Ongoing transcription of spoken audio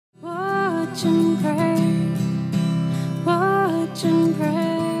watch and pray, watch and pray.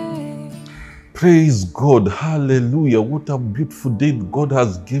 Praise God. Hallelujah. What a beautiful day God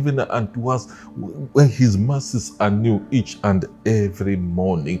has given unto us, where his mercies are new each and every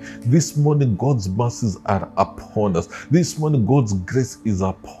morning. This morning, God's mercies are upon us. This morning, God's grace is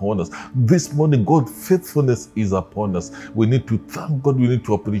upon us. This morning, God's faithfulness is upon us. We need to thank God. We need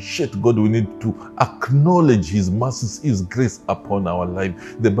to appreciate God. We need to acknowledge his mercies, his grace upon our life.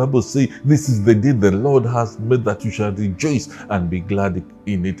 The Bible says, this is the day the Lord has made, that you shall rejoice and be glad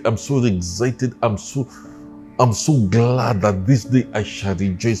in it. I'm so excited. I'm so glad that this day I shall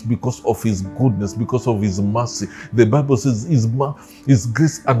rejoice because of his goodness, because of his mercy. The Bible says his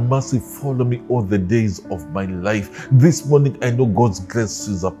grace and mercy follow me all the days of my life. This morning I know God's grace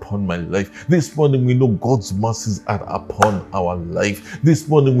is upon my life. This morning we know God's mercies are upon our life. This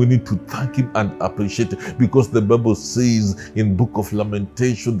morning we need to thank him and appreciate it, because the Bible says in Book of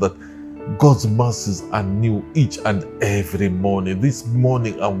Lamentation that God's mercies are new each and every morning. This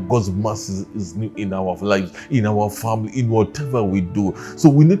morning, God's mercies is new in our lives, in our family, in whatever we do. So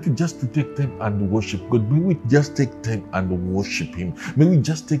we need to just take time and worship God. May we just take time and worship him. May we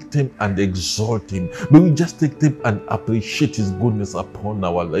just take time and exalt him. May we just take time and appreciate his goodness upon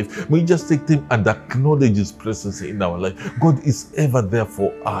our life. May we just take time and acknowledge his presence in our life. God is ever there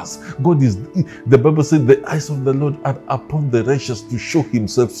for us. The Bible says the eyes of the Lord are upon the righteous to show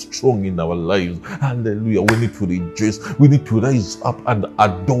himself strong in our lives. Hallelujah. We need to rejoice. We need to rise up and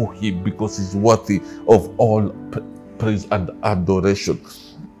adore him, because he's worthy of all praise and adoration.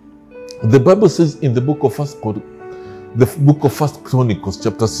 The Bible says in the book of First Chronicles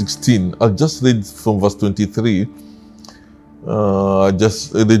chapter 16, I'll just read from verse 23. I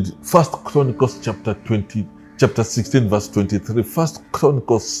just read First Chronicles chapter 16 verse 23. First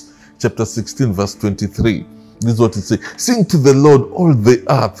Chronicles chapter 16 verse 23. This is what it says. Sing to the Lord, all the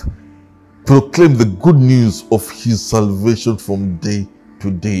earth. Proclaim the good news of his salvation from day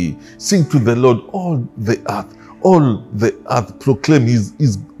to day. Sing to the Lord, all the earth. All the earth. Proclaim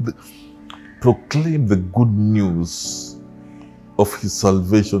proclaim the good news of his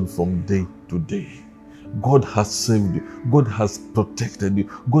salvation from day to day. God has saved you. God has protected you.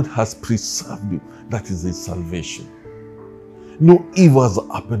 God has preserved you. That is his salvation. No evil has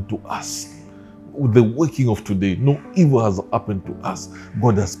happened to us. With the waking of today, no evil has happened to us.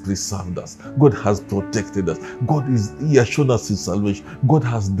 God has preserved us. God has protected us. He has shown us his salvation. God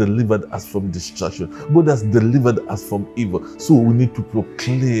has delivered us from destruction. God has delivered us from evil. So we need to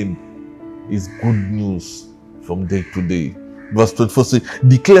proclaim his good news from day to day. Verse 24 says,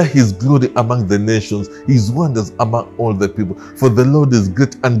 declare his glory among the nations, his wonders among all the people. For the Lord is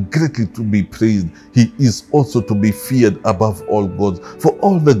great and greatly to be praised. He is also to be feared above all gods. For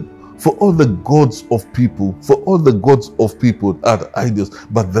all the gods of people are idols,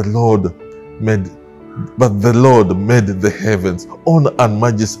 but the Lord made the heavens. Honor and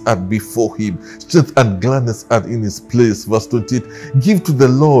majesty are before him. Strength and gladness are in his place. Verse 28. Give to the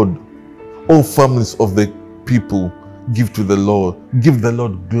Lord, all families of the people. Give to the Lord. Give the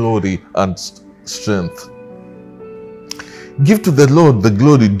Lord glory and strength. Give to the Lord the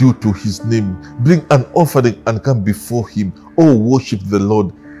glory due to his name. Bring an offering and come before him. Oh, worship the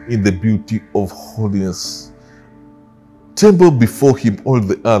Lord in the beauty of holiness. Tremble before him, all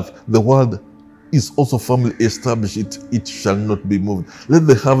the earth. The world is also firmly established. It shall not be moved. Let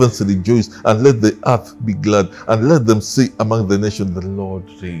the heavens rejoice, and let the earth be glad, and let them say among the nations, the Lord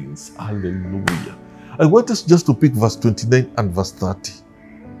reigns. Hallelujah. I want us just to pick verse 29 and verse 30.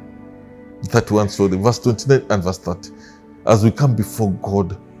 Verse 29 and verse 30. As we come before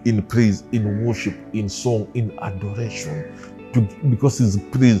God in praise, in worship, in song, in adoration, because his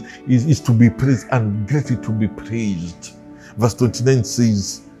praise is to be praised and greatly to be praised. Verse 29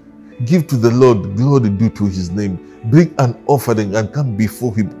 says, give to the Lord glory due to his name. Bring an offering and come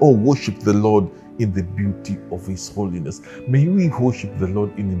before him. Oh, worship the Lord in the beauty of his holiness. May we worship the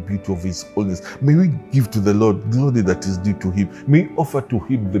Lord in the beauty of his holiness. May we give to the Lord glory that is due to him. May we offer to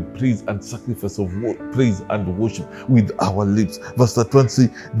him the praise and sacrifice of praise and worship with our lips. Verse 31 says,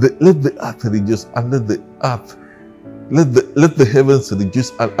 let the earth rejoice, and let the heavens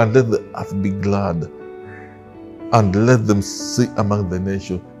rejoice, and let the earth be glad, and let them say among the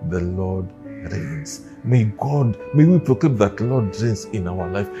nations, the Lord reigns. May we proclaim that Lord reigns in our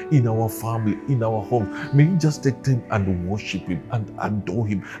life, in our family, in our home. May we just take time and worship him and adore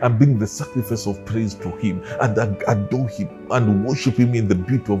him and bring the sacrifice of praise to him and adore him and worship him in the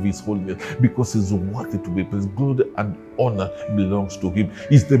beauty of his holiness, because he's worthy to be praised. Glory and honor belongs to him.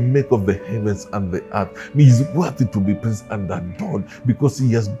 He's the maker of the heavens and the earth. He is worthy to be praised and adored because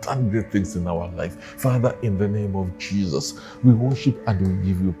he has done great things in our life. Father, in the name of Jesus, we worship and we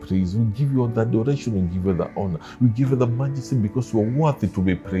give you praise. We give you all the adoration, we give you the honor. We give you the majesty because you are worthy to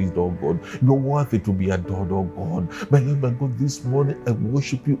be praised, oh God. You are worthy to be adored, oh God. My Lord, my God, this morning I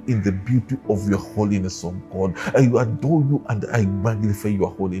worship you in the beauty of your holiness, oh God. I adore you and I magnify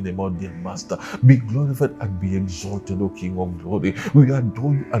your holy name, oh dear Master. Be glorified and be exalted, O King of glory. We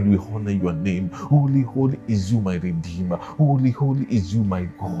adore you and we honor your name. Holy, holy is you, my Redeemer. Holy, holy is you, my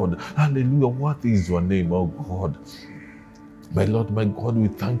God. Hallelujah. What is your name, O God? My Lord, my God, we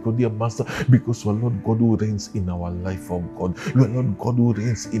thank you, dear Master, because you are Lord God who reigns in our life, oh God. You are Lord God who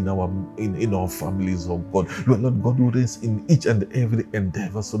reigns in our families, oh God. You are Lord God who reigns in each and every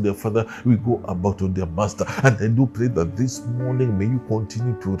endeavor. So, dear Father, we go about, oh dear Master, and I do pray that this morning may you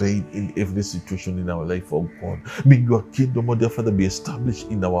continue to reign in every situation in our life, oh God. May your kingdom, oh dear Father, be established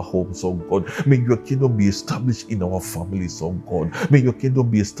in our homes, oh God. May your kingdom be established in our families, oh God. May your kingdom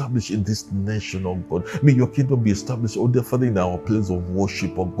be established in this nation, oh God. May your kingdom be established, oh dear Father, in our place of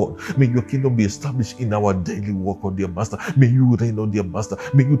worship, oh God. May your kingdom be established in our daily work, oh dear Master. May you reign, oh dear Master.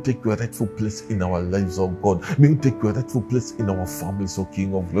 May you take your rightful place in our lives, oh God. May you take your rightful place in our families, oh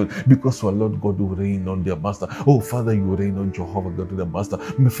King of glory, because you are Lord God who reign, oh dear Master. Oh Father, you reign, oh Jehovah God, oh dear Master.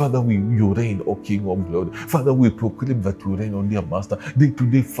 Father, you reign, oh King of glory. Father, we proclaim that you reign, oh dear Master. Day to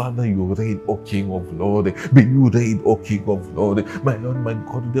day, Father, you reign, oh King of glory. May you reign, oh King of glory. My Lord, my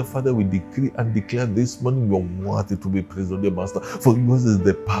God, oh dear Father, we decree and declare this morning you are worthy to be praised, oh dear Master. For yours is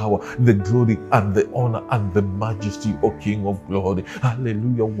the power, the glory, and the honor, and the majesty, O King of glory.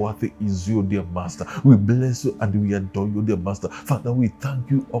 Hallelujah. Worthy is you, dear Master. We bless you and we adore you, dear Master. Father, we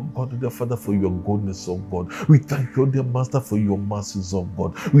thank you, oh God, dear Father, for your goodness, oh God. We thank you, dear Master, for your mercies, oh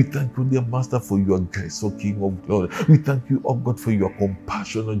God. We thank you, dear Master, for your grace, O King of glory. We thank you, oh God, for your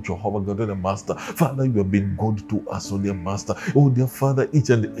compassion, oh Jehovah God, dear Master. Father, you have been good to us, oh dear Master. Oh dear Father, each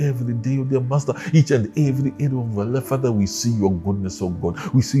and every day, oh dear Master, each and every area of our life, Father, we see your goodness, oh God.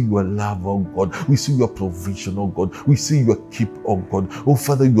 We see your love, oh God. We see your provision, oh God. We see your keep, oh God. Oh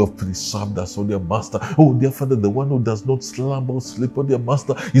Father, you have preserved us, oh dear Master. Oh dear Father, the one who does not slumber or sleep, oh dear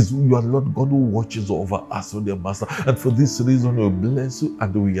Master, is your Lord God who watches over us, oh dear Master. And for this reason, we bless you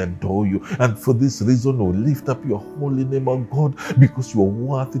and we adore you. And for this reason, we lift up your holy name, oh God, because you are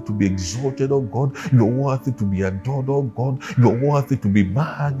worthy to be exalted, oh God. You are worthy to be adored, oh God. You are worthy to be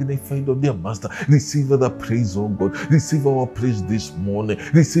magnified, oh dear Master. Receive the praise, oh God. Receive our praise this morning.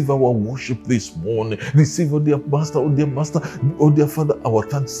 Receive our worship this morning. Receive, oh dear Master, oh dear Father, our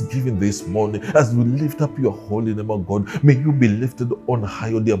thanksgiving this morning as we lift up your holy name, oh God. May you be lifted on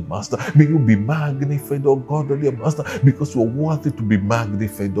high, oh dear Master. May you be magnified, oh God, oh dear Master, because you are worthy to be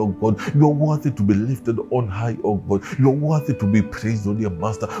magnified, oh God. You are worthy to be lifted on high, oh God. You are worthy to be praised, oh dear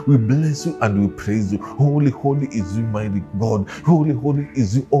Master. We bless you and we praise you. Holy, holy is you, mighty God. Holy, holy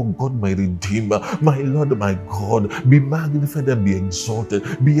is you, oh God, my Redeemer, my Lord, my God. Be magnified and be exalted,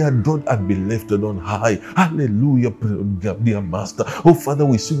 be adored and be lifted on high. Hallelujah, dear Master. Oh Father,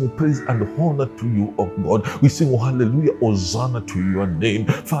 we sing praise and honor to you, oh God. We sing hallelujah, hosanna to your name.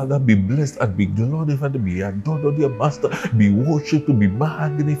 Father, be blessed and be glorified, be adored, oh dear Master. Be worshipped, be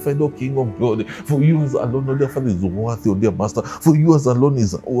magnified, oh King of glory. For you as alone, oh dear Father, is worthy, oh dear Master. For you as alone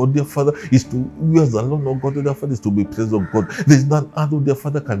is, oh dear Father, is to you as alone, oh God, oh dear Father, is to be praised, oh God. There's none other, oh dear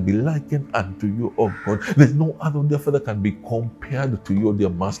Father, can be likened unto you, oh God. There's no other, oh dear Father, can be compared to you, oh dear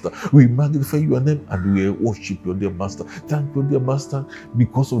Master. We magnify your name and we worship you, dear Master. Thank you, dear Master,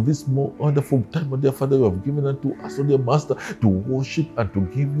 because of this more wonderful time, oh dear Father, you have given unto us, oh dear Master, to worship and to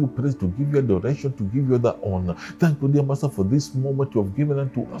give you praise, to give you adoration, to give you the honor. Thank you, dear Master, for this moment you have given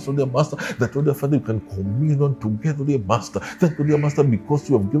unto us, oh dear Master, that, oh dear Father, you can commune together, dear Master. Thank you, dear Master, because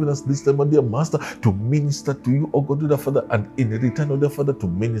you have given us this time, oh dear Master, to minister to you, oh God, oh dear Father, and in return, oh dear Father, to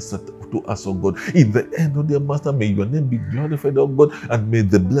minister to us, oh God. In the end, oh dear Master, may your name be glorified, oh God, and may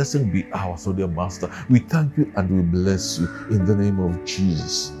the blessing be ours, oh dear Master. We thank you and we bless you in the name of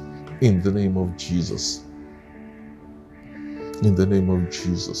Jesus. In the name of Jesus. In the name of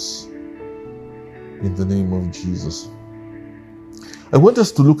Jesus. In the name of Jesus. I want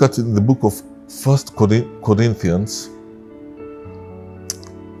us to look at it in the book of 1 Corinthians.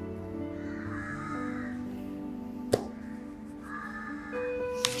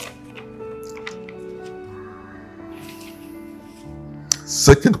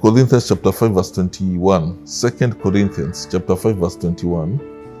 Second Corinthians chapter 5 verse 21. 2 Corinthians chapter 5 verse 21.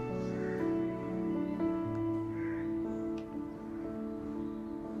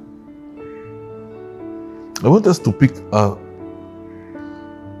 I want us to pick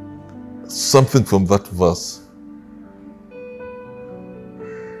something from that verse.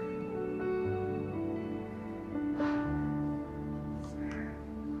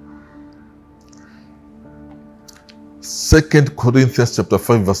 2 Corinthians chapter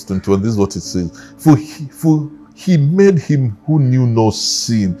 5 verse 21, this is what it says. For he made him who knew no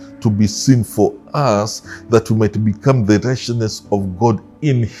sin to be sin for us, that we might become the righteousness of God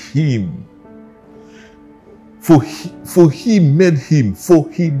in him. For he made him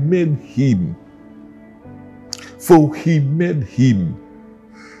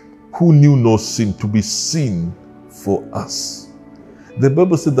who knew no sin to be sin for us. The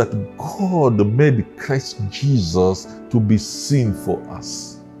Bible said that God made Christ Jesus to be sin for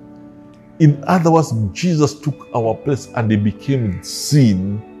us. In other words, Jesus took our place and he became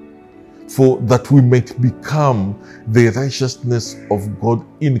sin for that we might become the righteousness of God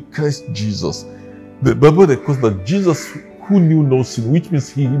in Christ Jesus. The Bible records that Jesus, who knew no sin, which means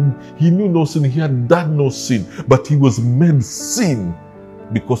he knew no sin, he had done no sin, but he was made sin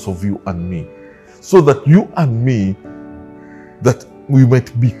because of you and me. So that you and me, that we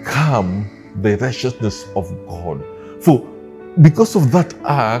might become the righteousness of God. For because of that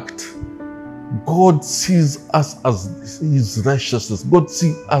act, God sees us as his righteousness. God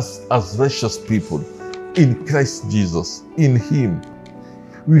sees us as righteous people in Christ Jesus, in him.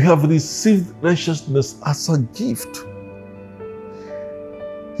 We have received righteousness as a gift.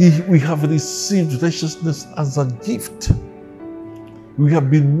 We have received righteousness as a gift. We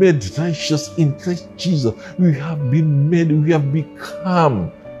have been made righteous in Christ Jesus. We have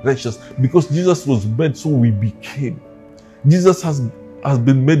become righteous. Because Jesus was made, so we became. Jesus has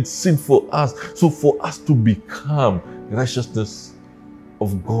been made sin for us. So for us to become righteousness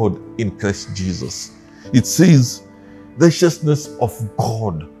of God in Christ Jesus. It says, righteousness of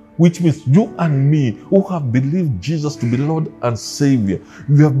God, which means you and me who have believed Jesus to be Lord and Savior,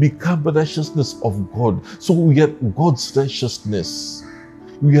 we have become the righteousness of God. So we are God's righteousness.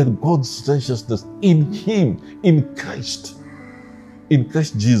 We are God's righteousness in him, in Christ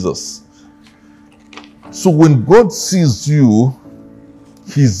Jesus. So when God sees you,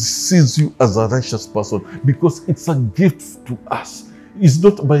 he sees you as a righteous person because it's a gift to us. It's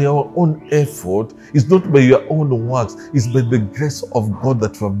not by our own effort. It's not by your own works. It's by the grace of God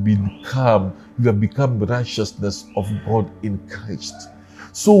that we have become righteousness of God in Christ.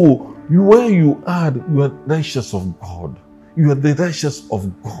 So where you are righteous of God. You are the righteous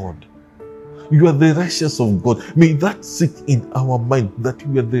of God. You are the righteous of God. May that sit in our mind that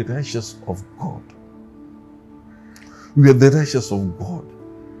we are the righteous of God. We are the righteous of God.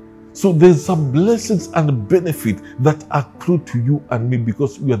 So there's some blessings and benefit that accrue to you and me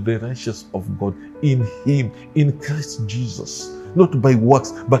because we are the righteous of God in him, in Christ Jesus. Not by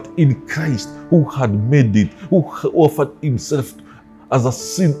works, but in Christ who had made it, who offered himself as a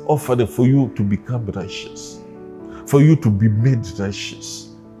sin offering for you to become righteous, for you to be made righteous.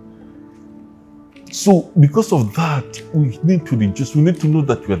 So because of that, we need to rejoice. We need to know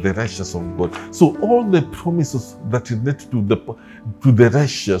that we are the righteous of God. So all the promises that relate to the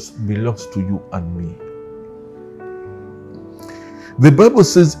righteous belongs to you and me. The Bible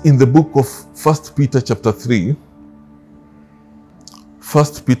says in the book of 1 Peter chapter 3, 1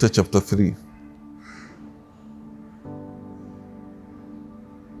 Peter chapter 3,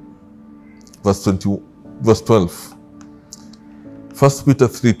 verse 12. 1 Peter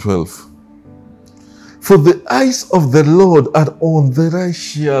 3:12. For the eyes of the Lord are on the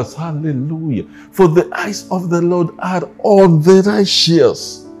righteous. Hallelujah. For the eyes of the Lord are on the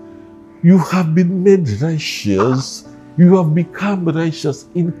righteous. You have been made righteous. You have become righteous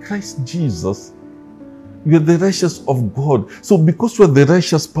in Christ Jesus. You are the righteous of God. So because you are the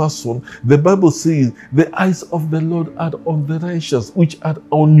righteous person, the Bible says the eyes of the Lord are on the righteous, which are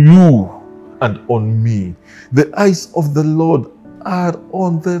on you and on me. The eyes of the Lord are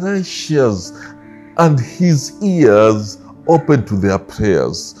on the righteous, and his ears open to their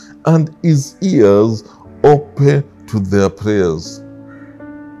prayers. And his ears open to their prayers.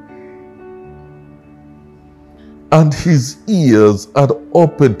 And his ears are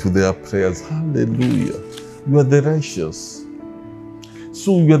open to their prayers. Hallelujah. You are the righteous.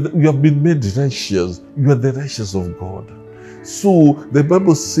 So you have been made righteous. You are the righteous of God. So the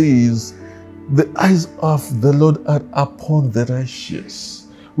Bible says the eyes of the Lord are upon the righteous,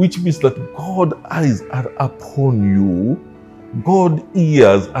 which means that God's eyes are upon you. God's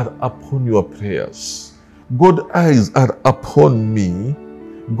ears are upon your prayers. God's eyes are upon me.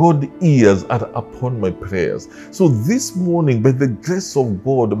 God's ears are upon my prayers. So this morning, by the grace of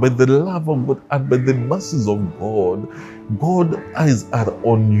God, by the love of God, and by the mercies of God, God's eyes are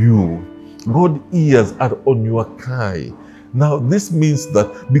on you. God's ears are on your cry. Now, this means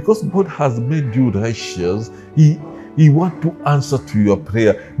that because God has made you righteous, He wants to answer to your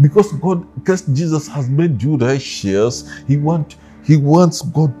prayer. Because Christ Jesus has made you righteous, He wants He wants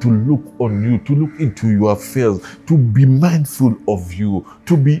God to look on you, to look into your affairs, to be mindful of you,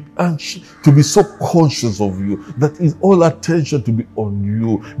 to be anxious, to be so conscious of you, that is all attention to be on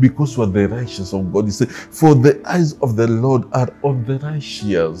you, because you are the righteous of God. He said, for the eyes of the Lord are on the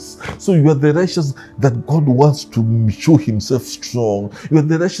righteous. So you are the righteous that God wants to show himself strong. You are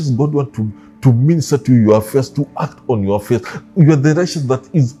the righteous God wants to minister to your affairs, to act on your affairs. You are the righteous that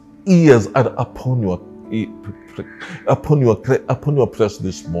his ears are upon your prayers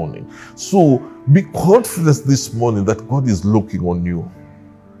this morning. So be confident this morning that God is looking on you.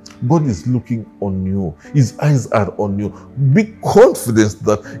 God is looking on you. His eyes are on you. Be confident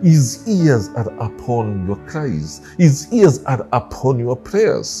that his ears are upon your cries. His ears are upon your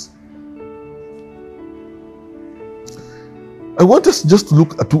prayers. I want us just to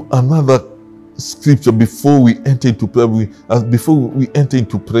look at another scripture before we enter into prayer.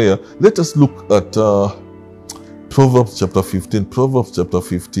 Let us look at Proverbs chapter 15. Proverbs chapter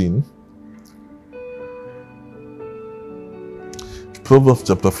 15. Proverbs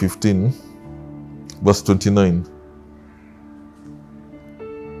chapter 15, verse 29.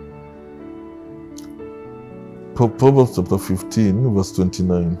 Proverbs chapter 15, verse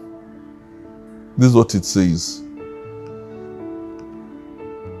 29. This is what it says.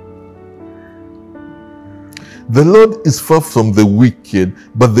 The Lord is far from the wicked,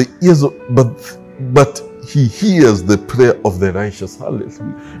 but he hears the prayer of the righteous.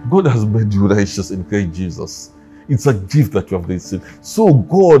 Hallelujah. God has made you righteous in Christ Jesus. It's a gift that you have received. So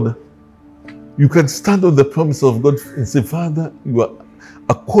God, you can stand on the promise of God and say, Father, you are,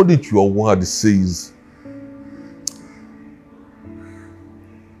 according to your word, says,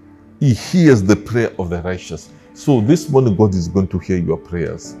 he hears the prayer of the righteous. So this morning, God is going to hear your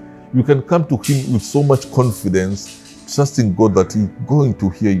prayers. You can come to him with so much confidence, trusting God that he's going to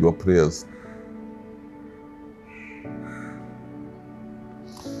hear your prayers.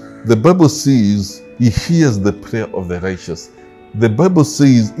 The Bible says he hears the prayer of the righteous. The Bible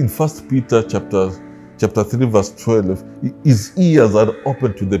says in 1 Peter chapter 3 verse 12, his ears are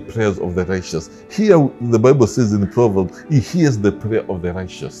open to the prayers of the righteous. Here the Bible says in the Proverbs, he hears the prayer of the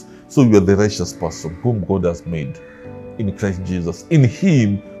righteous. So you are the righteous person whom God has made in Christ Jesus. In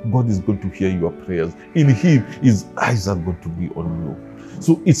him, God is going to hear your prayers. In him, his eyes are going to be on you.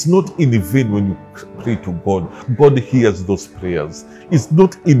 So it's not in vain when you pray to God. God hears those prayers. It's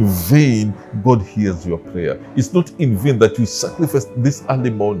not in vain God hears your prayer. It's not in vain that you sacrifice this early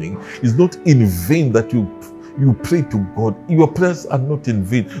morning. It's not in vain that you pray to God. Your prayers are not in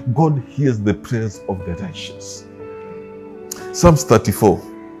vain. God hears the prayers of the righteous. Psalms 34.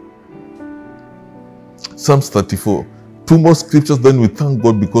 Psalms 34. Two more scriptures, then we thank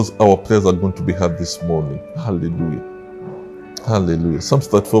God because our prayers are going to be heard this morning. Hallelujah. Hallelujah. Psalms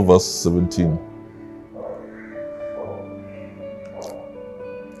 34 verse 17.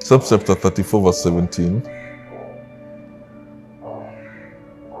 Psalms chapter 34 verse 17.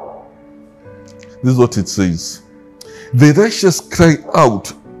 This is what it says. The righteous cry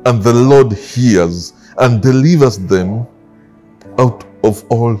out, and the Lord hears and delivers them out of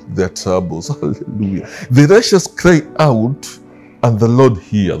all their troubles. Hallelujah. The righteous cry out, and the Lord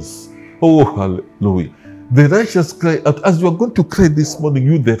hears. Oh, hallelujah. The righteous cry out. As you are going to cry this morning,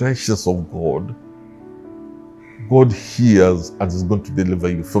 you, the righteous of God, God hears and is going to deliver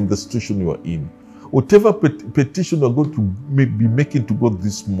you from the situation you are in. Whatever petition you are going to be making to God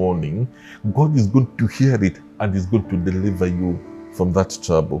this morning, God is going to hear it and is going to deliver you from that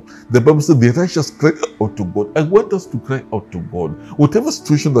trouble. The Bible says the righteous cry out to God. I want us to cry out to God. Whatever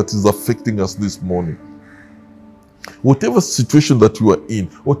situation that is affecting us this morning, whatever situation that you are in,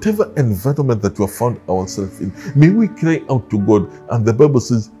 whatever environment that you have found ourselves in, may we cry out to God. And the Bible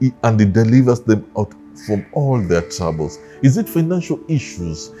says, and He delivers them out from all their troubles. Is it financial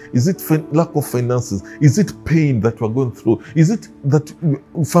issues? Is it lack of finances? Is it pain that you are going through? Is it that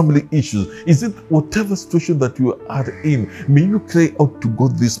family issues? Is it whatever situation that you are in? May you cry out to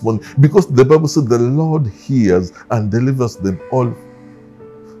God this morning, because the Bible says the Lord hears and delivers them all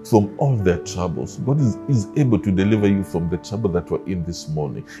from all their troubles. God is able to deliver you from the trouble that you are in this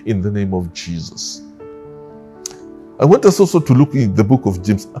morning, in the name of Jesus. I want us also to look in the book of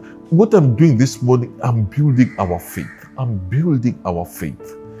James. What I'm doing this morning, I'm building our faith. I'm building our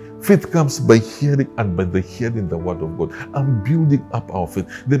faith. Faith comes by hearing, and by the hearing the word of God. I'm building up our faith.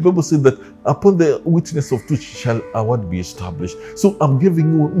 The Bible says that upon the witness of truth shall our word be established. So I'm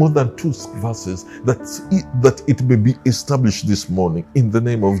giving you more than 2 verses that it may be established this morning in the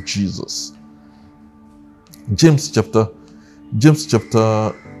name of Jesus. James chapter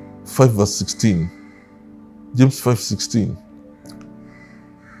 5 verse 16. James 5:16.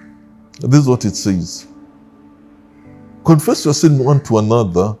 This is what it says. Confess your sin one to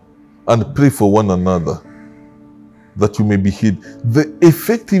another and pray for one another that you may be healed. The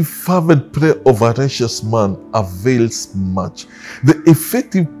effective fervent prayer of a righteous man avails much. The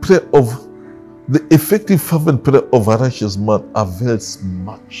effective fervent prayer of a righteous man avails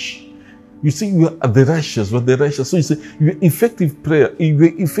much. You see, you are the righteous, we're the righteous. So you say, your effective prayer,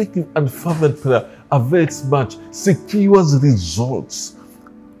 your effective and fervent prayer avails much, secures results.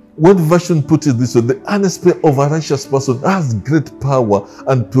 One version puts it this way: the earnest prayer of a righteous person has great power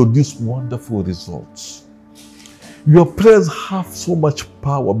and produces wonderful results. Your prayers have so much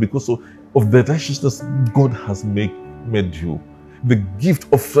power because of the righteousness God has made you. The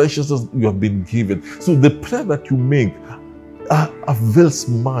gift of righteousness you have been given. So the prayer that you make avails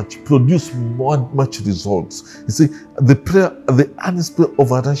much, produce much results. You see, the earnest prayer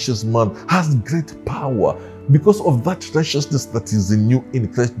of a righteous man has great power. Because of that righteousness that is in you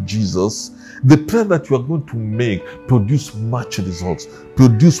in Christ Jesus, the prayer that you are going to make produce much results,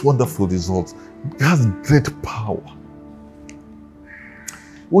 produce wonderful results. It has great power.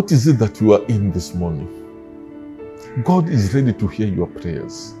 What is it that you are in this morning? God is ready to hear your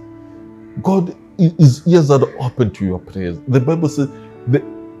prayers. His ears are open to your prayers. The Bible says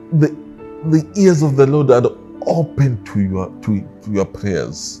the ears of the Lord are open to your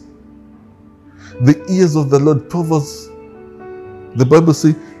prayers. The ears of the Lord, Proverbs, the Bible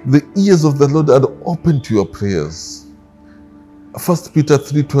says, the ears of the Lord are open to your prayers. 1 Peter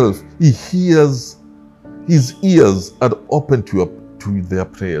 3:12, his ears are open to their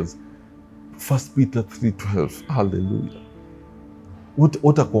prayers. 1 Peter 3:12, hallelujah.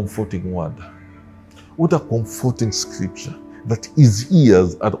 What a comforting word. What a comforting scripture, that his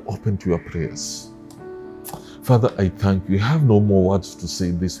ears are open to your prayers. Father, I thank you. I have no more words to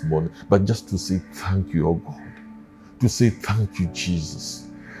say this morning, but just to say thank you, oh God. To say thank you, Jesus.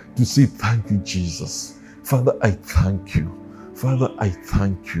 To say thank you, Jesus. Father, I thank you. Father, I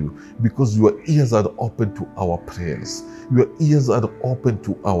thank you because your ears are open to our prayers. Your ears are open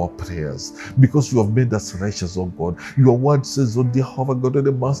to our prayers because you have made us righteous, oh God. Your word says, oh Jehovah God, oh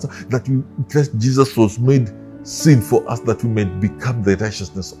the Master, that Christ Jesus was made sin for us that we may become the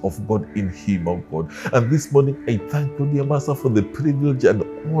righteousness of God in him, oh God. And this morning I thank you, dear Master, for the privilege and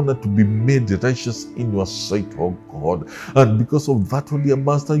honor to be made righteous in your sight, oh God. And because of that, oh dear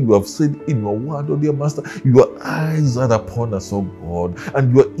Master, you have said in your word, oh dear Master, your eyes are upon us, oh God,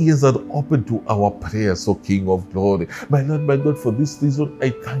 and your ears are open to our prayers, oh King of glory. My Lord, my God, for this reason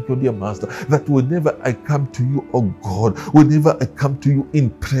I thank you, dear Master, that whenever I come to you, oh God, whenever I come to you in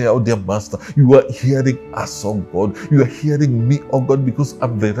prayer, oh dear Master, you are hearing us, oh God. You are hearing me, oh God, because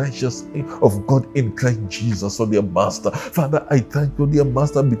I'm the righteous of God in Christ Jesus, oh dear Master. Father, I thank you, dear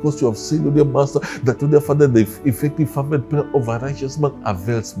Master, because you have said, oh dear Master, that, oh dear Father, the effective fervent prayer of a righteous man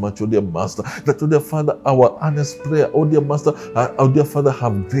avails much, oh dear Master. That, oh dear Father, our earnest prayer, oh dear Master, oh dear Father,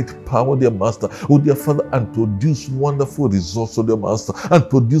 have great power, dear Master, oh dear Father, and produce wonderful results, oh dear Master, and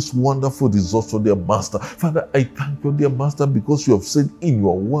produce wonderful results, oh dear Master. Father, I thank you, dear Master, because you have said in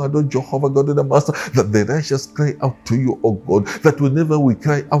your word, oh Jehovah God, oh dear Master, that the righteous cry out to you, oh God, that whenever we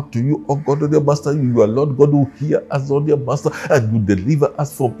cry out to you, oh God, oh dear Master, you are Lord God who hear us, oh dear Master, and you deliver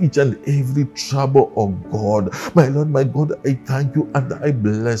us from each and every trouble, oh God. My Lord, my God, I thank you and I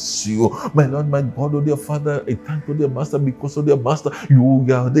bless you. My Lord, my God, oh dear Father, I thank you, dear Master, because, oh dear Master, you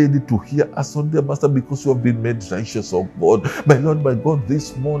are ready to hear us, oh dear Master, because you have been made righteous, oh God. My Lord, my God,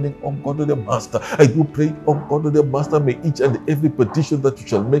 this morning, oh God, oh dear Master, I do pray, oh God, oh dear Master, may each and every petition that you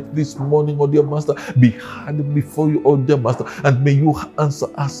shall make this morning, oh dear Master, be heard before you, oh dear Master, and may you answer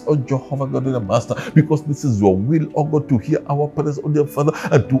us, oh Jehovah God, oh dear Master, because this is your will, oh God, to hear our prayers, oh dear Father,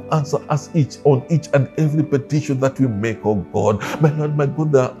 and to answer us on each and every petition that we make, oh God. My Lord, my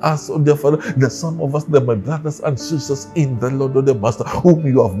God, there are us, oh dear Father, there are some of us, there are my brothers and sisters in the Lord, oh dear Master, whom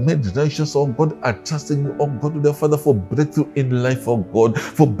you have made righteous, oh God, are trusting you, oh God, oh dear Father, for breakthrough in life, oh God,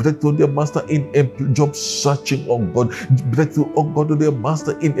 for breakthrough, dear Master, in job searching, oh God, breakthrough, oh God, oh dear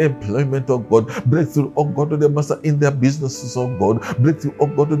Master, in employment, oh God, breakthrough, oh God, oh dear Master, in their businesses, oh God, breakthrough, oh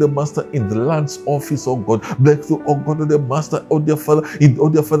God, oh dear Master, in the land's office, oh God, breakthrough, oh God, oh dear Master, oh dear Father,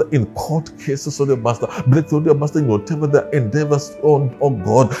 in court cases, oh dear Master, breakthrough, oh dear Master, in whatever their endeavors on, oh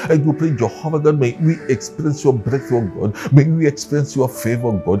God. I do pray, Jehovah God, may we experience your breakthrough, oh God, may we experience your favor,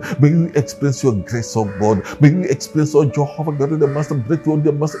 oh God, may we experience your grace, oh God, may we experience, oh Jehovah God, oh dear Master, breakthrough, oh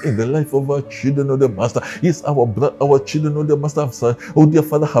dear Master, in the life of our children, oh dear Master. Yes, our children, oh dear Master, oh dear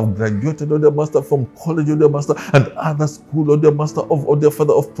Father, have graduated, oh dear Master, from college, oh dear Master, and other school, oh dear Master, oh dear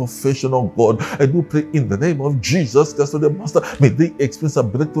Father, of professional God. I do pray in the name of Jesus Christ, oh dear Master, may they experience experience a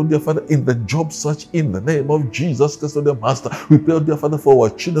breakthrough, dear Father, in the job search in the name of Jesus Christ, oh dear Master. We pray, oh dear Father, for our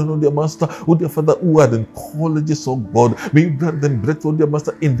children, oh dear Master, oh dear Father, who are in colleges, oh God. May you grant them breakthrough, dear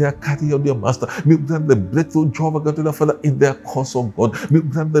Master, in their career, oh dear Master. May you grant them breakthrough, Jehovah God, oh dear Father, in their course, oh God. May you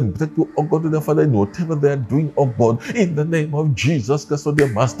grant them breakthrough, oh God, oh dear Father, in whatever they are doing, oh God, in the name of Jesus Christ, oh dear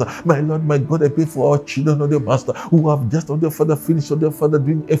Master. My Lord, my God, I pray for our children, oh dear Master, who have just, oh dear Father, finished, oh dear Father,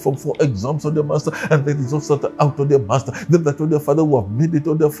 doing Form 4 exams, oh dear Master, and the results are out, oh dear Master. Them that, oh dear Father, who have made it,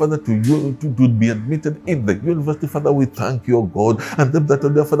 oh dear Father, to be admitted in the university, Father, we thank you, oh God. And them that, oh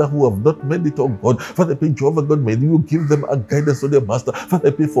dear Father, who have not made it, oh God, Father, I pray, Jehovah God, may you give them a guidance, oh dear Master. Father,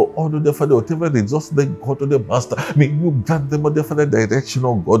 I pray for all, oh dear Father, whatever results they got, oh dear Master, may you grant them, oh dear Father, direction,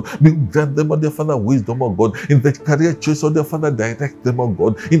 oh God. May you grant them, oh dear Father, wisdom, oh God. In the career choice, oh dear Father, direct them, oh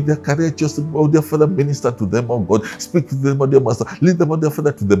God. In their career choice, oh dear Father, minister to them, oh God. Speak to them, oh dear Master. Lead them, oh dear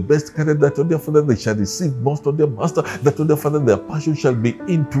Father, to the best career that, oh dear Father, they shall receive most, oh dear Master. That, oh dear Father, their passion shall be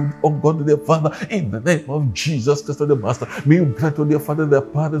into, oh God, oh dear Father, in the name of Jesus Christ, oh dear Master. May you grant, oh dear Father, their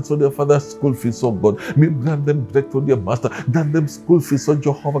parents, oh dear Father, school fees, oh God. May you grant them breakthrough, dear Master. Grant them school fees, oh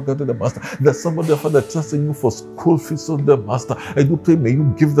Jehovah God, oh dear Master. That some of their Father trusting you for school fees, oh dear Master. I do pray, may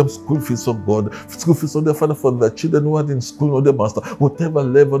you give them school fees, oh God. School fees, oh dear Father, for the children who are in school, oh dear Master. Whatever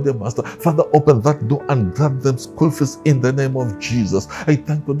level, dear Master. Father, open that door and grant them school fees in the name of Jesus. I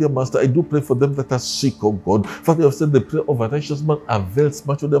thank you, dear Master. I do pray for them that are sick, oh God. Father, you have said the prayer of a righteous man avails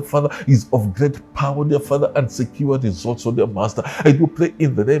much, oh dear Father, is of great power, dear Father, and secure results, oh dear Master. I do pray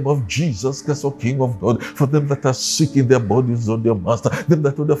in the name of Jesus Christ, oh King of God, for them that are sick in their bodies, oh dear Master. Them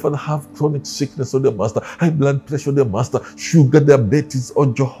that, oh dear Father, have chronic sickness, oh dear Master. High blood pressure, oh dear Master. Sugar, diabetes,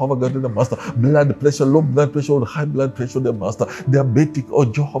 oh Jehovah God, oh dear Master. Blood pressure, low blood pressure, or high blood pressure, oh dear Master. Diabetic, oh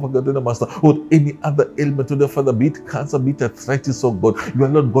Jehovah God, oh dear Master. Or any other ailment, oh dear Father, be it cancer, be it arthritis, oh God. You are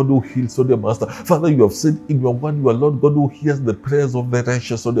Lord God who heals, oh dear Master. Father, you have said in your word, you are Lord God who hears the prayers of the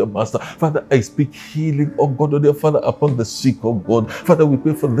righteous, oh dear Master. Father, I speak healing, oh God, oh dear Father, upon the sick, oh God. Father, we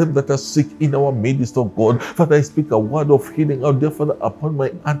pray for them that are sick in our midst, oh God. Father, I speak a word of healing, oh dear Father, upon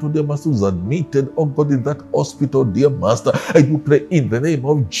my aunt, oh dear Master, who's admitted, oh God, in that hospital, dear Master. I do pray in the name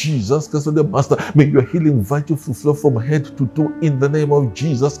of Jesus Christ, oh dear Master. May your healing virtue flow from head to toe in the name of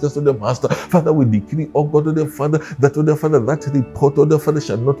Jesus Christ, oh dear Master. Father, we decree, oh God, oh dear Father, that, oh dear Father, that report, oh dear Father,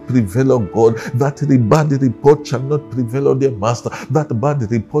 shall not prevail, oh God. That bad report shall not prevail, oh dear Master. That bad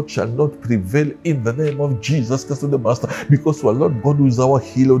report shall not prevail in the name of Jesus Christ, oh dear Master. Because our Lord God, who is our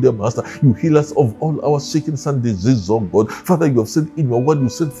healer, oh dear Master, you heal us of all our sickness and disease, oh God. Father, you have said in your word, you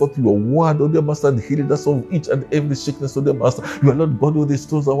sent forth your word, oh dear Master, and healed us of each and every sickness, oh dear Master. You are Lord God who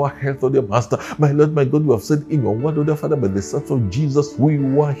restores our health, oh dear Master. My Lord, my God, you have said in your word, oh dear Father, by the stripes of Jesus, we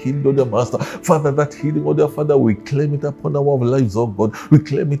were healed, oh dear Master. Father, that healing, oh dear Father, we claim it upon our lives, oh God. We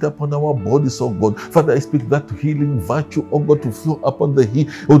claim it upon our bodies, oh God. Father, I speak that healing virtue, oh God, to flow upon the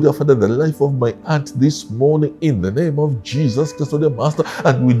oh dear Father, the life of my aunt this morning in the name of Jesus Christ, oh dear Master.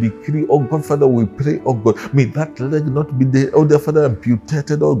 And we decree, oh God, Father, we pray, oh God, may that leg not be dead, oh dear Father,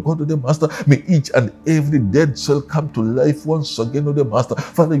 amputated, oh God, oh dear Master. May each and every dead cell come to life once again, oh dear Master.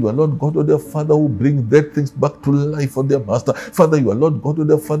 Father, you are Lord God, oh dear Father, who bring dead things back to life, oh dear Master. Father, you are Lord God, oh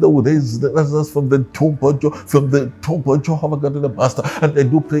dear Father, who raised us from the tomb, oh Jehovah God, oh dear Master. And I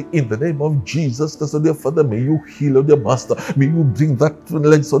do pray in the name of Jesus Christ, oh dear Father, may you heal, oh dear Master. May you bring that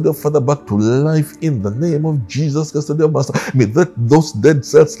legs, oh dear Father, back to life in the name of Jesus Christ, oh dear Master. May those dead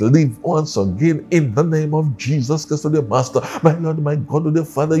cells live once again in the name of Jesus Christ, oh dear Master. My Lord, my God, oh dear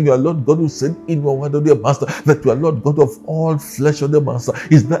Father, you are Lord God who said in your word, oh dear Master, that you are Lord God of all flesh, oh dear Master.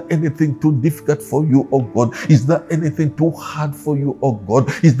 Is there anything too difficult for you, oh God? Is there anything too hard for you, oh God?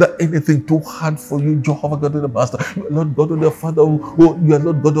 Is there anything too hard for you, Jehovah God, oh dear Master? You are Lord God, oh dear Father, you are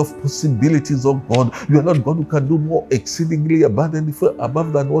Lord God of possibilities, oh God. You are Lord God who can do more exceedingly abundantly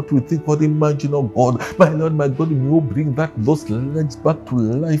above than what we think or imagine, oh God. My Lord, my God, you will bring those legs back to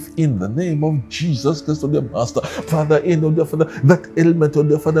life in the name of Jesus Christ, oh dear Master. Father, in oh dear Father, that ailment, oh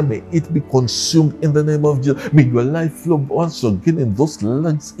dear Father, may it be consumed in the name of Jesus. May your life flow once again in those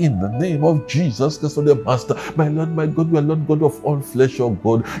legs in the name of Jesus Christ, oh dear Master. My Lord, my God, you are Lord God of all flesh, oh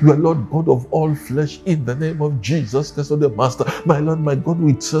God. You are Lord God of all flesh in the name of Jesus Christ, oh dear Master. My Lord, my God,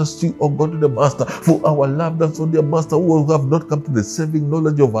 we trust you, oh God, oh dear Master, for our loved ones, oh dear Master, who have not come to the saving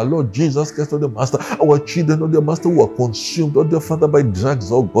knowledge of our Lord Jesus Christ, oh dear Master. Our children, oh dear Master, who are consumed, oh dear Father, by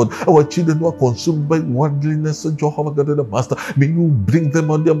drugs, oh God. Our children who are consumed by worldliness, oh Jehovah God, oh dear Master. May you bring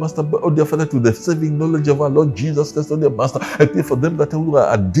them, oh dear Master, oh dear Father, to the saving knowledge of our Lord Jesus Christ, oh dear Master. I pray for them that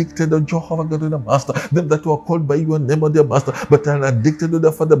are addicted, oh Jehovah God, oh dear Master. Them that are called by your name, oh dear Master, but are addicted, oh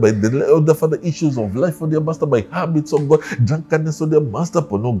dear Father, by the oh dear Father issues of life, oh dear Master, by habits, oh God, drunkenness, oh dear Master,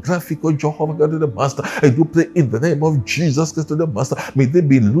 pornographic, oh Jehovah God, oh dear Master. I do pray in the name of Jesus Jesus Christ, oh dear Master, may they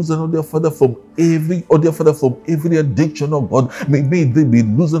be loosened, oh dear Father, from every, oh dear Father, from every addiction, oh God. May they be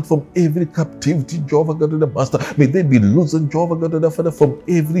loosened from every captivity, Jehovah God, oh dear Master. May they be loosened, Jehovah God, oh dear Father, from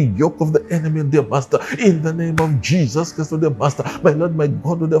every yoke of the enemy, oh dear Master. In the name of Jesus Christ, oh dear Master, my Lord, my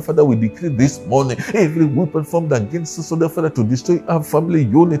God, oh dear Father, we decree this morning every weapon formed against us, oh dear Father, to destroy our family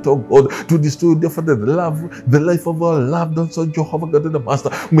unit, oh God, to destroy, oh dear Father, the life of our loved ones, oh Jehovah God, oh dear Master.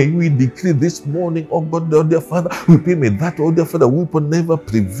 May we decree this morning, oh God, oh dear Father, we pray, may that, oh dear Father, weapon never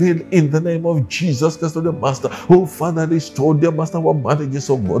prevail in the name of Jesus Christ, oh dear Master. Oh Father, restore, dear Master, our marriages,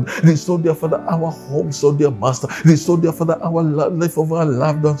 oh God. Restore, dear Father, our homes, oh dear Master. Restore, dear Father, our life of our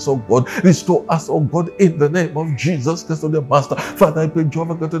loved ones, oh God. Restore us, oh God, in the name of Jesus Christ, oh dear Master. Father, I pray,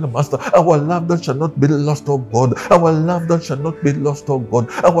 Jehovah God, oh dear Master, our loved ones shall not be lost, oh God. Our loved ones shall not be lost, oh God.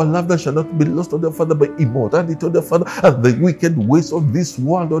 Our loved ones shall not be lost, oh dear Father, by immorality, oh dear Father, and the wicked ways of this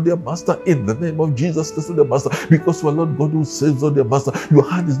world, oh dear Master, in the name of Jesus Christ, oh dear Master. Because our Lord God who saves, oh dear Master, your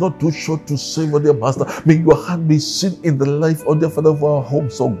hand is not too short to save, oh dear Master. May your hand be seen in the life, oh dear Father, of our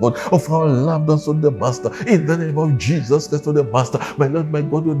homes, oh God, of our loved ones, oh dear Master, in the name of Jesus Christ, oh dear Master. My Lord, my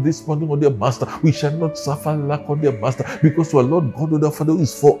God, on this morning, oh dear Master, we shall not suffer lack, oh dear Master, because our Lord God, oh dear Father,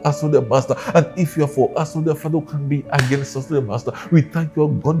 is for us, oh dear Master. And if you are for us, oh dear Father, who can be against us, oh dear Master? We thank you, oh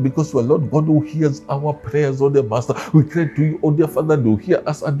God, because our Lord God who hears our prayers, oh dear Master. We cry to you, oh dear Father, to hear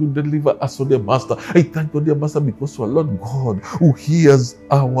us and to deliver us, oh dear Master. I thank you, oh dear Master, because our Lord God who hears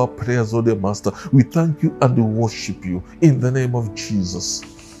our prayers, oh dear Master. We thank you and we worship you in the name of Jesus.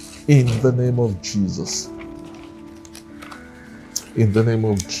 In the name of Jesus. In the name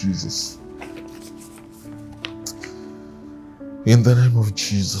of Jesus. In the name of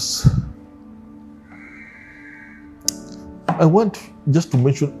Jesus. I want just to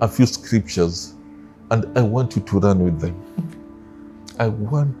mention a few scriptures and I want you to run with them.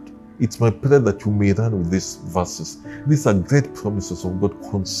 It's my prayer that you may run with these verses. These are great promises of God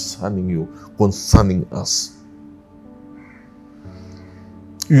concerning you, concerning us.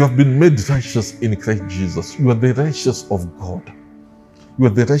 You have been made righteous in Christ Jesus. You are the righteousness of God. You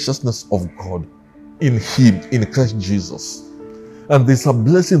are the righteousness of God in Him, in Christ Jesus. And there's a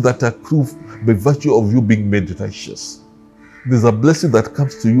blessing that accrues by virtue of you being made righteous. There's a blessing that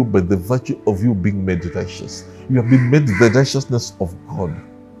comes to you by the virtue of you being made righteous. You have been made the righteousness of God.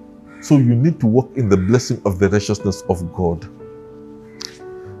 So you need to walk in the blessing of the righteousness of God.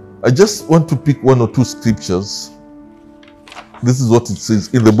 I just want to pick one or two scriptures. This is what it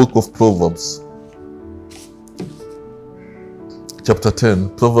says in the book of Proverbs. Chapter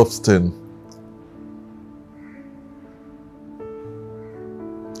 10, Proverbs 10.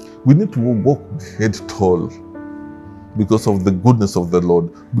 We need to walk head tall because of the goodness of the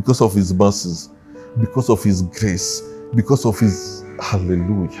Lord, because of His mercies, because of His grace, because of His,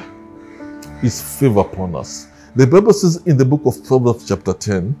 hallelujah, His favor upon us. The Bible says in the book of Proverbs chapter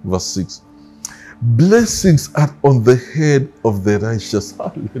 10, verse 6, blessings are on the head of the righteous.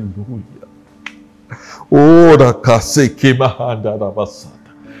 Hallelujah. Oh,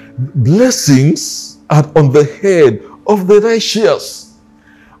 blessings are on the head of the righteous.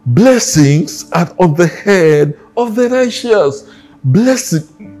 Blessings are on the head of the righteous.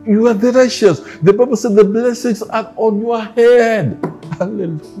 Blessing, you are the righteous. The Bible said the blessings are on your head.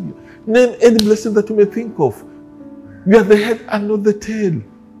 Hallelujah. Name any blessing that you may think of. You are the head and not the tail.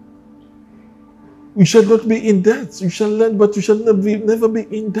 You shall not be in debt. You shall lend, but you shall never be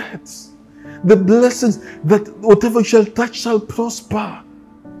in debt. The blessings that whatever you shall touch shall prosper.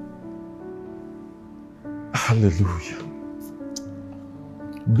 Hallelujah.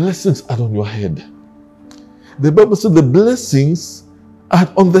 Blessings are on your head. The Bible said the blessings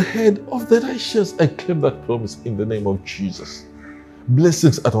are on the head of the righteous. I claim that promise in the name of Jesus.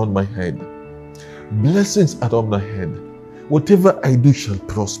 Blessings are on my head. Blessings are on my head. Whatever I do shall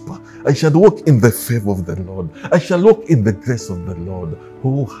prosper. I shall walk in the favor of the Lord. I shall walk in the grace of the Lord.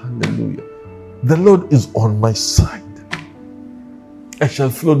 Oh, hallelujah. The Lord is on my side. I shall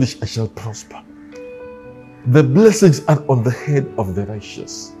flourish. I shall prosper. The blessings are on the head of the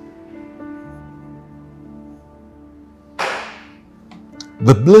righteous.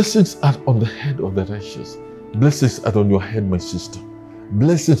 The blessings are on the head of the righteous. Blessings are on your head, my sister.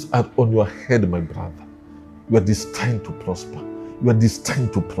 Blessings are on your head, my brother. You are destined to prosper. You are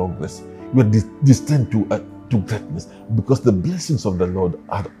destined to progress. You are destined to greatness because the blessings of the Lord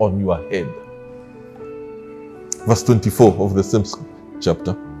are on your head. Verse 24 of the same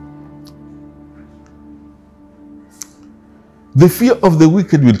chapter. The fear of the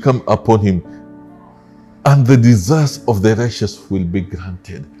wicked will come upon him, and the desires of the righteous will be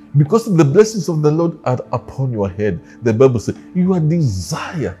granted. Because the blessings of the Lord are upon your head, the Bible says, your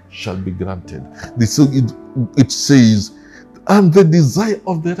desire shall be granted. It says, And the desire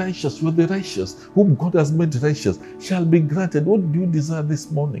of the righteous, you are the righteous, whom God has made righteous, shall be granted. What do you desire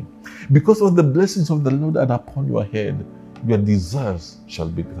this morning? Because of the blessings of the Lord are upon your head, your desires shall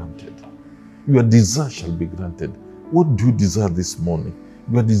be granted. Your desires shall be granted. What do you desire this morning?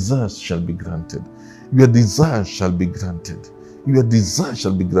 Your desires shall be granted. Your desires shall be granted. Your desires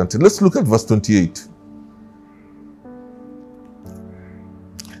shall be granted. Let's look at verse 28.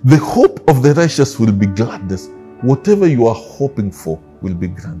 The hope of the righteous will be gladness. Whatever you are hoping for will be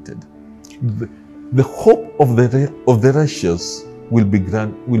granted. The hope of the righteous will be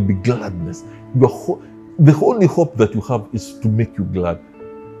gladness. The only hope that you have is to make you glad.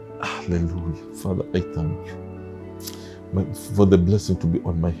 Hallelujah. Father, I thank you for the blessing to be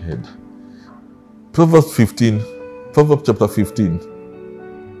on my head. Proverbs chapter 15.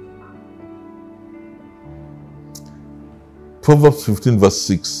 Proverbs 15 verse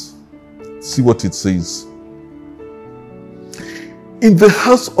 6. See what it says. In the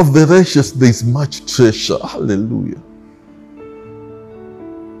house of the righteous there is much treasure. Hallelujah.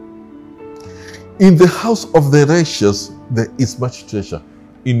 In the house of the righteous there is much treasure.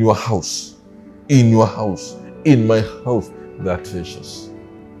 In your house, in my house, there are treasures.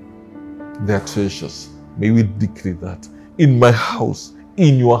 There are treasures. May we decree that. In my house,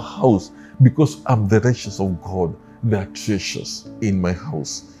 in your house, because I'm the righteous of God, there are treasures in my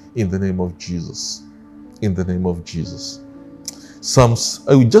house. In the name of Jesus. In the name of Jesus. Psalms,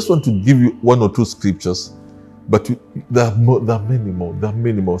 I just want to give you one or two scriptures, but there are many more. There are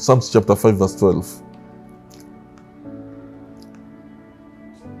many more. Psalms chapter 5 verse 12.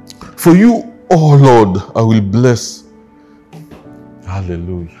 For you, O Lord, I will bless.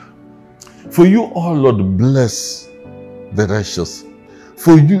 Hallelujah. For you, O Lord, bless the righteous.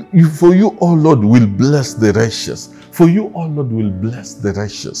 For you, O Lord, will bless the righteous. For you, O Lord, will bless the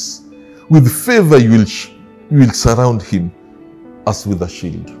righteous. With favor you will surround him as with a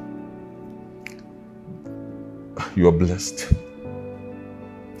shield. You are blessed.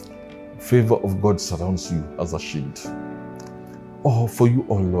 Favor of God surrounds you as a shield. Oh, for you,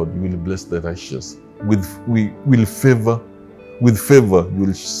 O Lord, you will bless the righteous. With favor you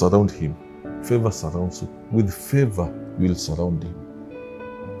will surround him. Favor surrounds you. With favor you will surround him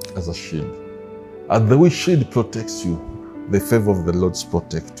as a shield. And the way shield protects you, the favor of the Lord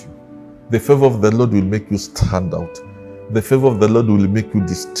protects you. The favor of the Lord will make you stand out. The favor of the Lord will make you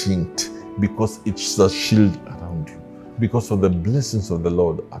distinct because it's a shield around you. Because of the blessings of the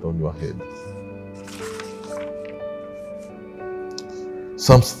Lord are on your head.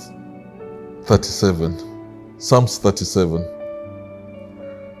 Psalms 37. Psalms 37.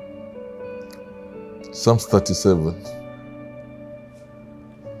 Psalms 37.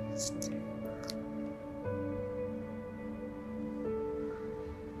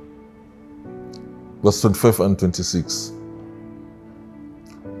 Verse 25 and 26.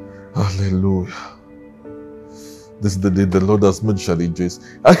 Hallelujah. This is the day the Lord has made, shall rejoice.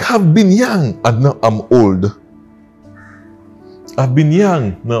 I have been young and now I'm old. I've been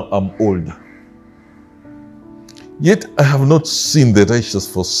young, now I'm old. Yet I have not seen the righteous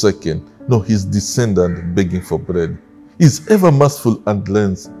forsaken, nor his descendant begging for bread. He is ever merciful and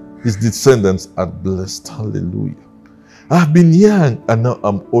lends. His descendants are blessed. Hallelujah. I've been young and now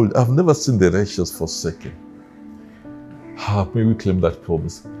I'm old. I've never seen the righteous forsaken. May we claim that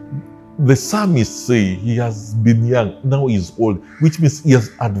promise. The psalmist say he has been young, now he is old, which means he has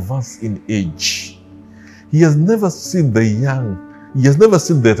advanced in age. He has never seen the young, he has never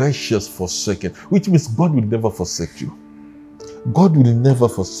seen the righteous forsaken, which means God will never forsake you. God will never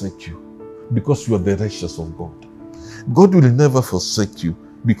forsake you because you are the righteous of God. God will never forsake you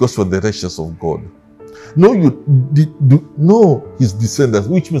because you are the righteous of God. No, his descendants,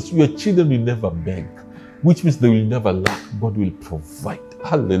 which means your children will never beg, which means they will never lack. God will provide.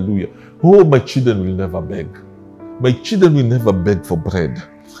 Hallelujah. Oh, my children will never beg. My children will never beg for bread.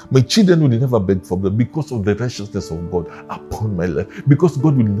 My children will never beg for bread because of the righteousness of God upon my life. Because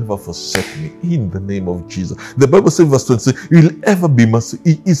God will never forsake me in the name of Jesus. The Bible says, verse 26, He will ever be merciful.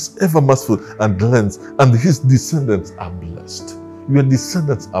 He is ever merciful and lends, and his descendants are blessed. Your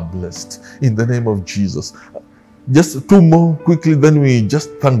descendants are blessed in the name of Jesus. Just two more quickly, then we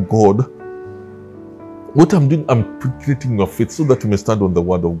just thank God. What I'm doing, I'm creating your faith so that you may stand on the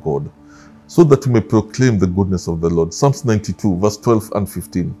word of God, so that you may proclaim the goodness of the Lord. Psalms 92, verse 12 and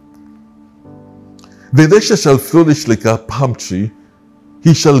 15. The righteous shall flourish like a palm tree.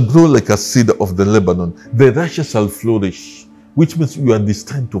 He shall grow like a cedar of the Lebanon. The righteous shall flourish, which means you are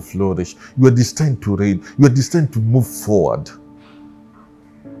destined to flourish. You are destined to reign. You are destined to move forward.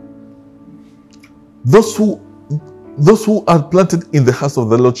 Those who are planted in the house of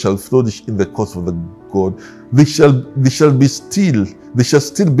the Lord shall flourish in the course of the God. They shall be still. They shall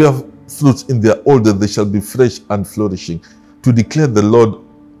still bear fruits in their old age. They shall be fresh and flourishing. To declare that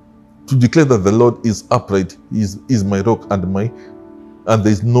the Lord is upright, is my rock and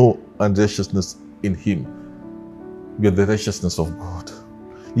there is no unrighteousness in him. We are the righteousness of God.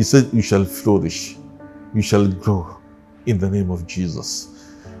 He said, you shall flourish, you shall grow in the name of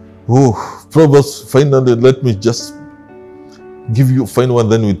Jesus. Oh, Proverbs, finally, let me just give you a final one,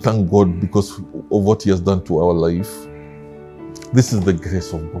 then we thank God because of what he has done to our life. This is the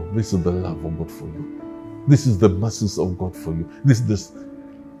grace of God. This is the love of God for you. This is the mercies of God for you. This is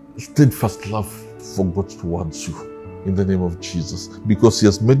the steadfast love for God towards you in the name of Jesus, because he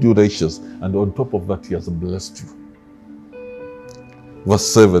has made you righteous, and on top of that he has blessed you. Verse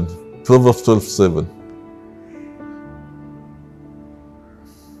 7, Proverbs 12:7.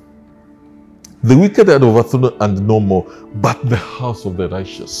 The wicked are overthrown and no more, but the house of the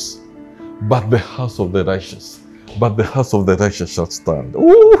righteous, but the house of the righteous, but the house of the righteous shall stand.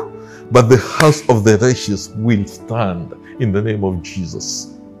 Ooh! But the house of the righteous will stand in the name of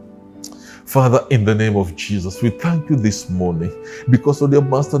Jesus. Father, in the name of Jesus, we thank you this morning because, oh dear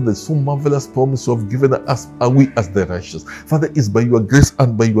Master, the so marvelous promise you have given us, are we as the righteous. Father, it's by your grace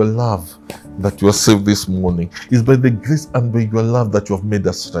and by your love that you are saved this morning. It's by the grace and by your love that you have made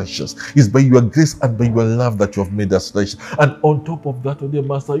us righteous. It's by your grace and by your love that you have made us righteous. And on top of that, oh dear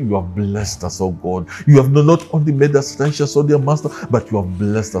Master, you have blessed us, oh God. You have not only made us righteous, oh dear Master, but you have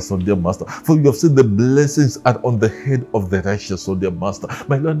blessed us, oh dear Master. For you have said the blessings are on the head of the righteous, oh dear Master.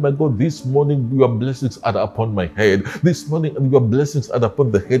 My Lord, my God, this morning your blessings are upon my head. This morning your blessings are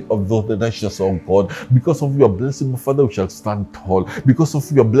upon the head of those the righteous, oh God. Because of your blessing, Father, we shall stand tall. Because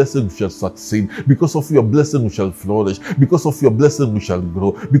of your blessing, we shall succeed. Because of your blessing, we shall flourish. Because of your blessing, we shall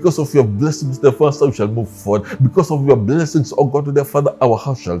grow. Because of your blessings, the Father, we shall move forward. Because of your blessings, oh God, dear Father, our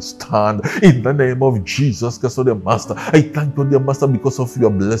house shall stand. In the name of Jesus Christ, oh dear Master, I thank you, dear Master, because of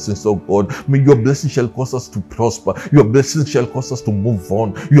your blessings, oh God. May your blessing shall cause us to prosper. Your blessing shall cause us to move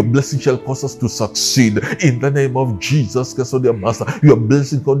on. Your blessing shall cause us to succeed. In the name of Jesus Christ, oh dear Master, your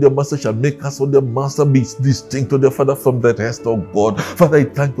blessing, oh dear Master, shall make us, oh dear Master, be distinct, oh dear Father, from the rest, oh God. Father, I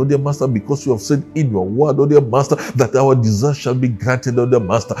thank you, dear Master, because you have said in your word, oh dear Master, that our desire shall be granted, oh dear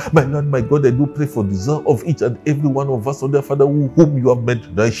Master. My Lord, my God, I do pray for desire of each and every one of us, oh dear Father, whom you have made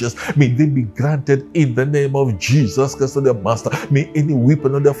righteous. May they be granted in the name of Jesus Christ, oh dear Master. May any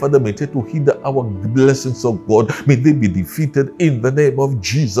weapon, oh dear Father, may try to hinder our blessings, oh God. May they be defeated in the name of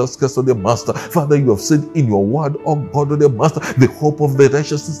Jesus Christ, oh dear Master. Father, you have said in your word, oh God, oh dear Master, the hope of the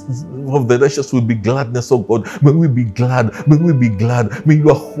righteous will be gladness, oh God. May we be glad. May we be glad.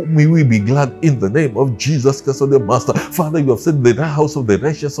 May we be glad in the name of Jesus Christ, oh dear Master. Father, you have said the house of the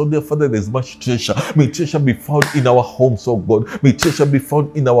righteous, oh dear Father, there is much treasure. May treasure be found in our homes, oh God. May treasure be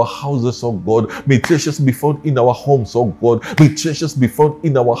found in our houses, oh God. May treasures be found in our homes, oh God. May treasures be found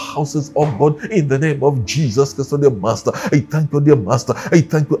in our houses, oh God, in the name of Jesus Christ, oh dear Master. I thank you, dear Master. I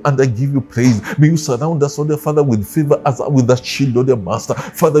thank you and I give you praise. May you surround us, oh dear Father, with favor as with a shield, oh dear Master.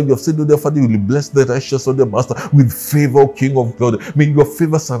 Father, you have said, oh dear Father, you will bless the righteous, oh dear Master, with favor, King of God. May your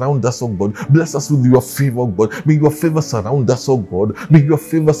favor surround us, oh God. Bless us with your favor, oh God. May your favor surround us, oh God. May your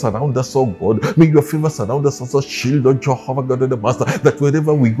favor surround us, oh God. May your favor surround us as a shield, oh Jehovah God, oh dear Master, that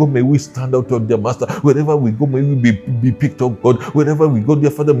wherever we go, may we stand out, oh dear Master. Wherever we go, may we be picked, oh God. Wherever we go,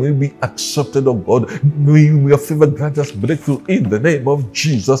 dear Father, may we be accepted, oh God. May your favor grant us breakthrough in the name of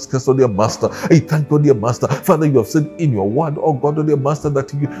Jesus Christ, oh dear Master. I thank you, dear Master. Father, you have said in your word, oh God, oh dear Master,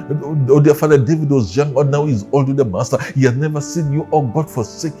 that you, oh dear Father, David was young, or now is old, oh dear Master. He has never seen you, oh God,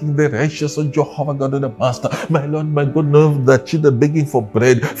 forsaking the righteous, oh Jehovah God, oh dear Master. My Lord, my God, know that children begging for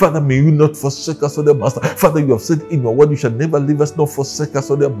bread. Father, may you not forsake us, oh dear Master. Father, you have said in your word, you shall never leave us nor forsake us,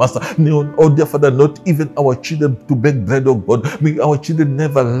 oh dear Master. No, oh dear Father, not even our children to beg bread, oh God. May our children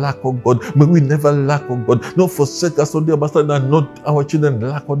never lack, oh God. May we never lack, oh God. No forsake us, oh dear Master, and not our children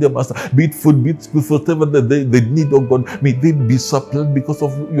lack, oh dear Master. Be it food, be it whatever they need, oh God. May they be supplied because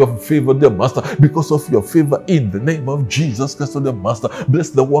of your favor, dear Master. Because of your favor in the name of Jesus Christ, oh dear Master. Bless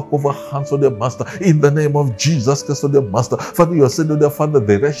the work of our hands, oh dear Master. In the name of Jesus Christ, oh dear Master. Father, you have said, oh dear Father,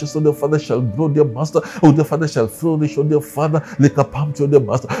 the righteous, oh dear Father, shall grow, dear Master. Oh dear Father, shall flourish, oh dear Father, like a palm tree, oh dear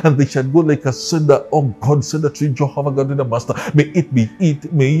Master. And they shall go like a cedar, oh God, cedar tree, Jehovah God, oh dear Master. May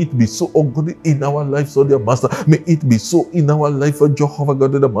it be so, oh God, in our lives, oh dear Master. May it be so in our life, oh Jehovah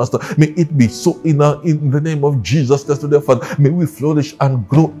God, oh dear Master. May it be so in the name of Jesus Christ, oh dear Father. May we flourish and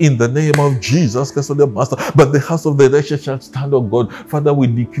grow in the name of Jesus Christ, oh dear Master. But the house of the righteous shall stand, oh God. Father, we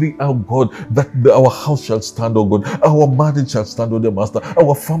decree, oh God, that our house shall stand, oh God. Our marriage shall stand, oh dear Master.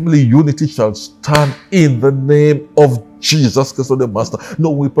 Our family unity shall stand in the name of Jesus Christ, the Master.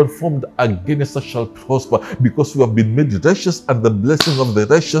 No weapon formed against us shall prosper, because we have been made righteous, and the blessing of the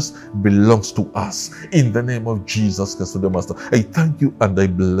righteous belongs to us. In the name of Jesus Christ, the Master. I thank you and I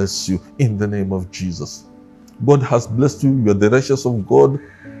bless you in the name of Jesus. God has blessed you. You are the righteous of God.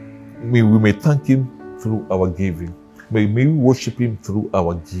 We may thank Him through our giving. May we worship Him through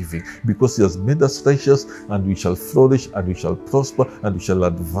our giving, because He has made us righteous, and we shall flourish, and we shall prosper, and we shall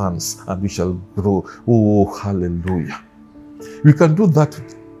advance, and we shall grow. Oh, hallelujah. We can do that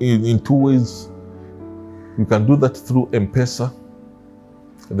in two ways. You can do that through M-Pesa.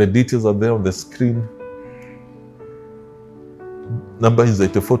 The details are there on the screen. Number is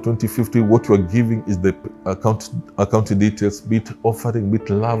 842050. What you are giving is the account details, be it offering, be it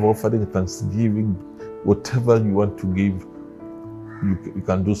love offering, thanksgiving, whatever you want to give, you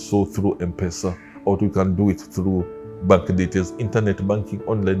can do so through M-Pesa, or you can do it through bank details, internet banking,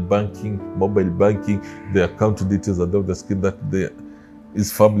 online banking, mobile banking. The account details are there on the screen. That there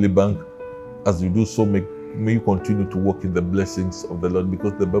is Family Bank. As you do so, may you continue to walk in the blessings of the Lord,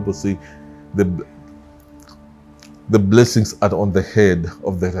 because the Bible says the blessings are on the head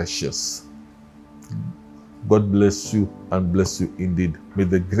of the righteous. God bless you and bless you indeed. May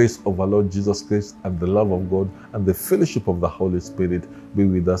the grace of our Lord Jesus Christ and the love of God and the fellowship of the Holy Spirit be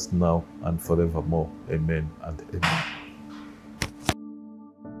with us now and forevermore. Amen and amen.